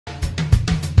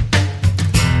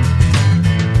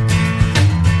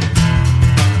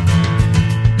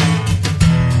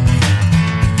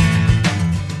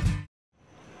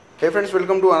Hey friends,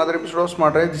 welcome to another episode of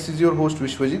SMARTDrive. This is your host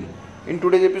Vishwajeet. In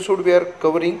today's episode we are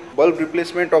covering bulb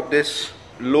replacement of this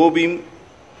low beam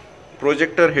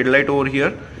projector headlight over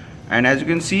here, and as you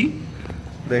can see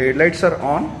the headlights are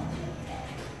on.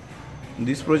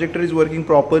 This projector is working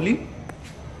properly.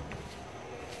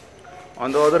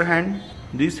 On the other hand,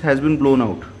 this has been blown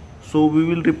out, so we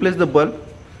will replace the bulb.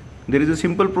 There is a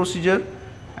simple procedure,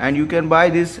 and you can buy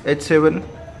this H7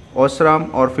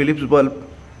 Osram or Philips bulb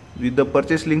with the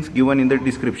purchase links given in the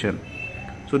description.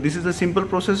 So this is a simple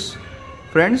process,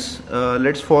 friends.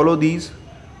 Let's follow these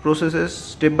processes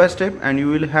step by step and you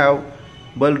will have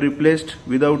bulb replaced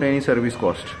without any service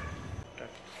cost.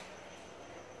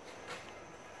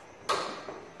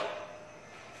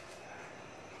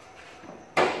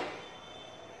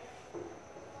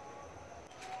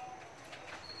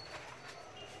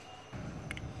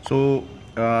 So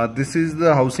this is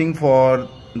the housing for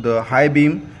the high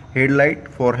beam headlight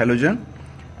for halogen,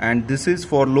 and this is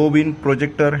for low beam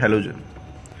projector halogen.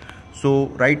 So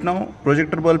right now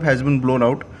projector bulb has been blown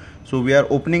out, so we are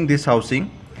opening this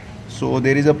housing. So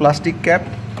there is a plastic cap.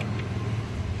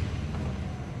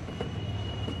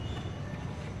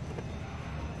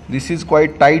 This is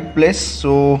quite tight place,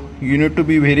 so you need to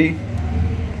be very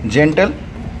gentle,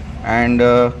 and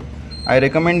I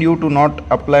recommend you to not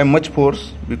apply much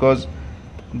force because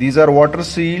these are water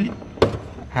sealed,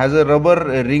 has a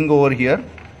rubber ring over here.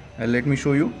 Let me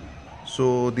show you.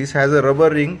 So this has a rubber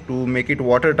ring to make it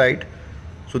watertight.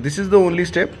 So this is the only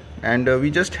step, and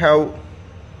we just have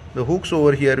the hooks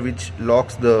over here which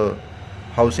locks the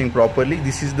housing properly.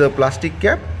 This is the plastic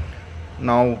cap.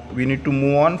 Now we need to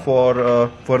move on for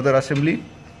further assembly.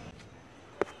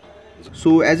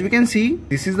 So as we can see,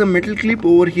 this is the metal clip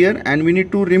over here, and we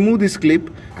need to remove this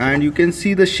clip, and you can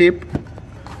see the shape.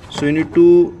 So you need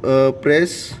to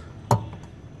press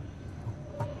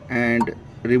and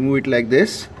remove it like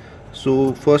this.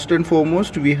 So first and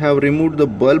foremost we have removed the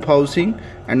bulb housing,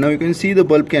 and now you can see the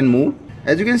bulb can move.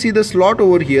 As you can see the slot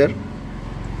over here,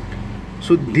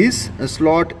 so this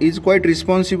slot is quite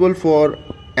responsible for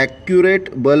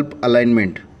accurate bulb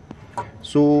alignment.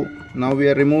 So now we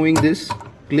are removing this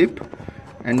clip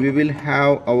and we will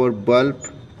have our bulb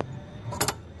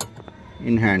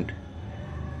in hand.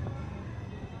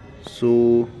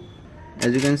 So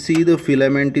as you can see the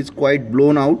filament is quite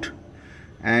blown out,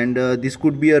 and this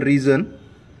could be a reason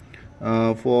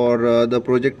for the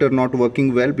projector not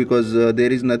working well, because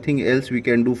there is nothing else we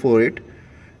can do for it.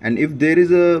 And if there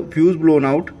is a fuse blown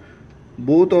out,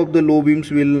 both of the low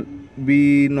beams will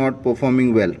be not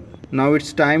performing well. Now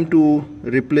it's time to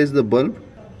replace the bulb.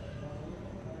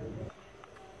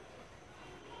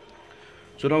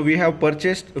 So now we have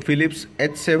purchased a Philips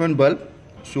H7 bulb.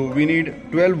 So we need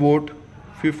 12 volt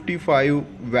 55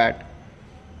 watt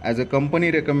as a company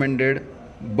recommended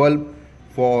bulb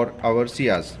for our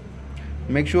Ciaz.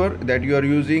 Make sure that you are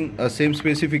using same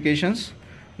specifications.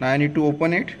 Now I need to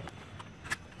open it.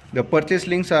 The purchase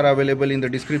links are available in the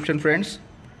description, friends.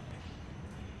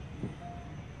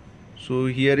 So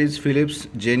here is Philips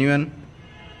genuine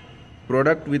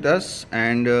product with us,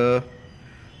 and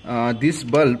this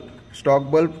bulb, stock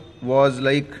bulb, was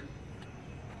like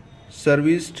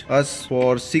serviced us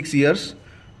for 6 years.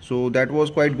 So that was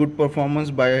quite good performance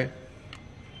by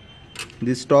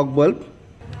this stock bulb.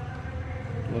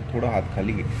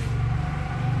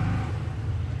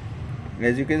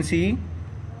 As you can see,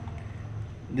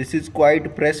 this is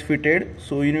quite press fitted,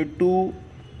 so you need to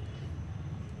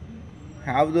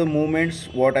have the movements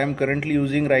what I am currently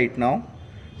using right now.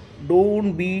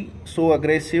 Don't be so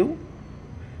aggressive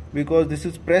because this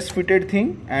is press fitted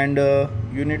thing, and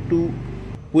you need to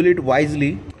pull it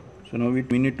wisely. So now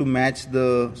we need to match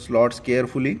the slots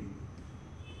carefully.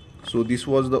 So this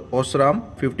was the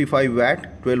Osram 55 watt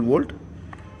 12 volt,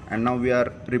 and now we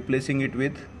are replacing it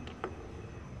with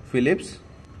Philips.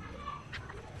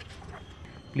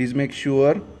 Please make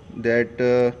sure that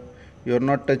you are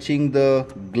not touching the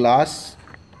glass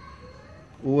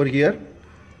over here.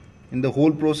 In the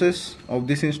whole process of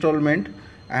this installment,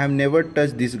 I have never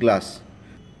touched this glass.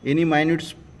 Any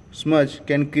minute smudge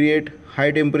can create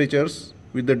high temperatures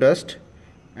with the dust,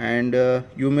 and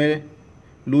you may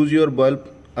lose your bulb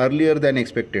earlier than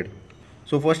expected.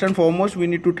 So first and foremost we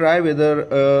need to try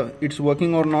whether it's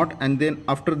working or not, and then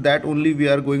after that only we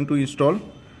are going to install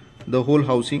the whole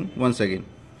housing once again.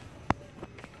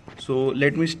 So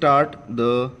let me start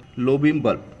the low beam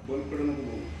bulb.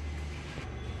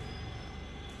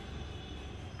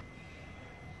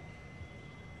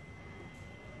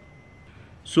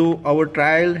 So our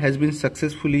trial has been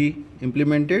successfully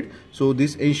implemented. So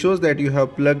this ensures that you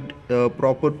have plugged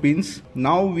proper pins.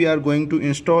 Now we are going to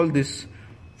install this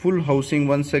full housing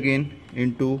once again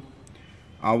into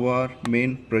our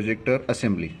main projector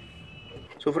assembly.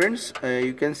 So friends,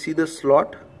 you can see the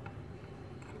slot.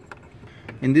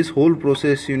 In this whole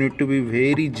process you need to be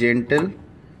very gentle.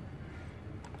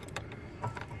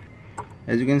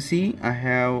 As you can see, I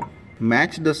have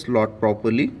matched the slot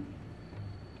properly.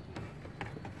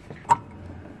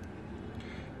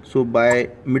 So by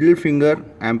middle finger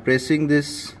I am pressing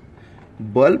this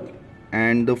bulb,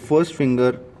 and the first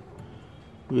finger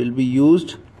will be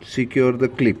used to secure the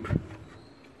clip.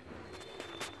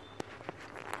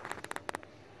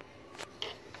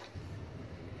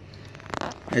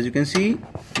 As you can see,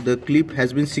 the clip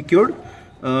has been secured.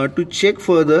 To check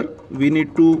further, we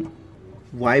need to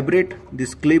vibrate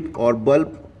this clip or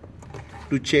bulb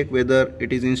to check whether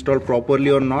it is installed properly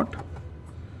or not.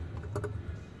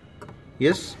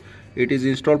 Yes, it is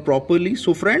installed properly.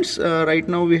 So friends, right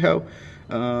now we have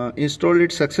installed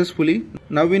it successfully.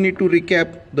 Now we need to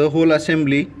recap the whole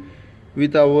assembly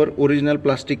with our original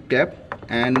plastic cap,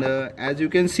 and as you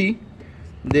can see,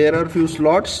 there are few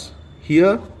slots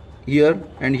here, here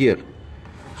and here.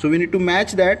 So we need to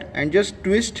match that and just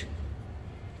twist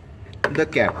the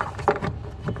cap.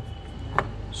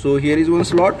 So here is one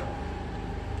slot.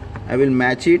 I will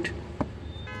match it.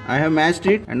 I have matched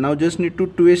it, and now just need to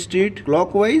twist it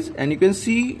clockwise, and you can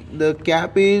see the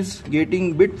cap is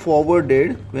getting bit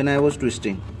forwarded when I was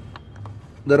twisting.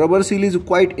 The rubber seal is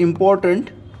quite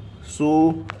important,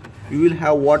 so you will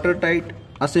have watertight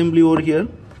assembly over here.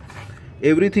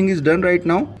 Everything is done right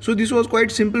now. So this was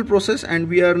quite simple process, and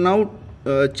we are now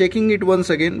checking it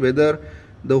once again whether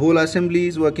the whole assembly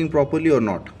is working properly or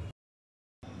not.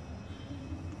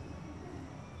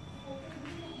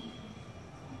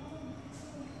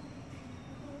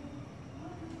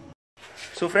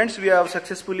 So friends, we have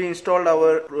successfully installed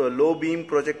our low beam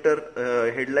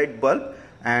projector headlight bulb,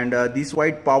 and this is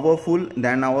quite powerful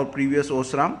than our previous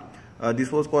Osram.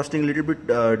 This was costing a little bit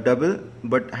double,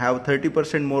 but have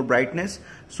 30% more brightness.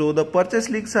 So the purchase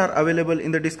links are available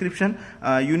in the description.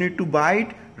 You need to buy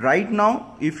it right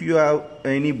now if you have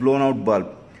any blown out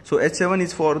bulb. So H7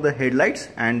 is for the headlights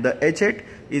and the H8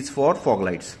 is for fog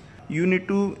lights. You need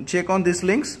to check on these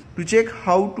links to check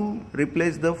how to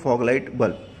replace the fog light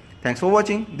bulb. Thanks for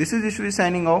watching. This is Vishwajeet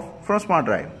signing off from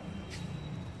SMARTDrive.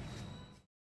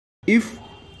 If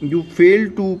you fail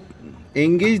to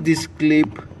engage this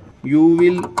clip, you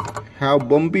will have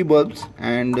bumpy bulbs,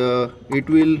 and it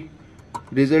will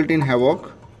result in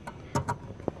havoc.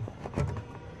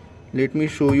 Let me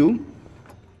show you.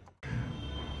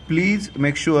 Please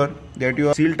make sure that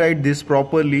you seal tight this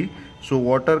properly so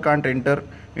water can't enter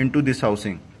into this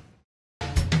housing.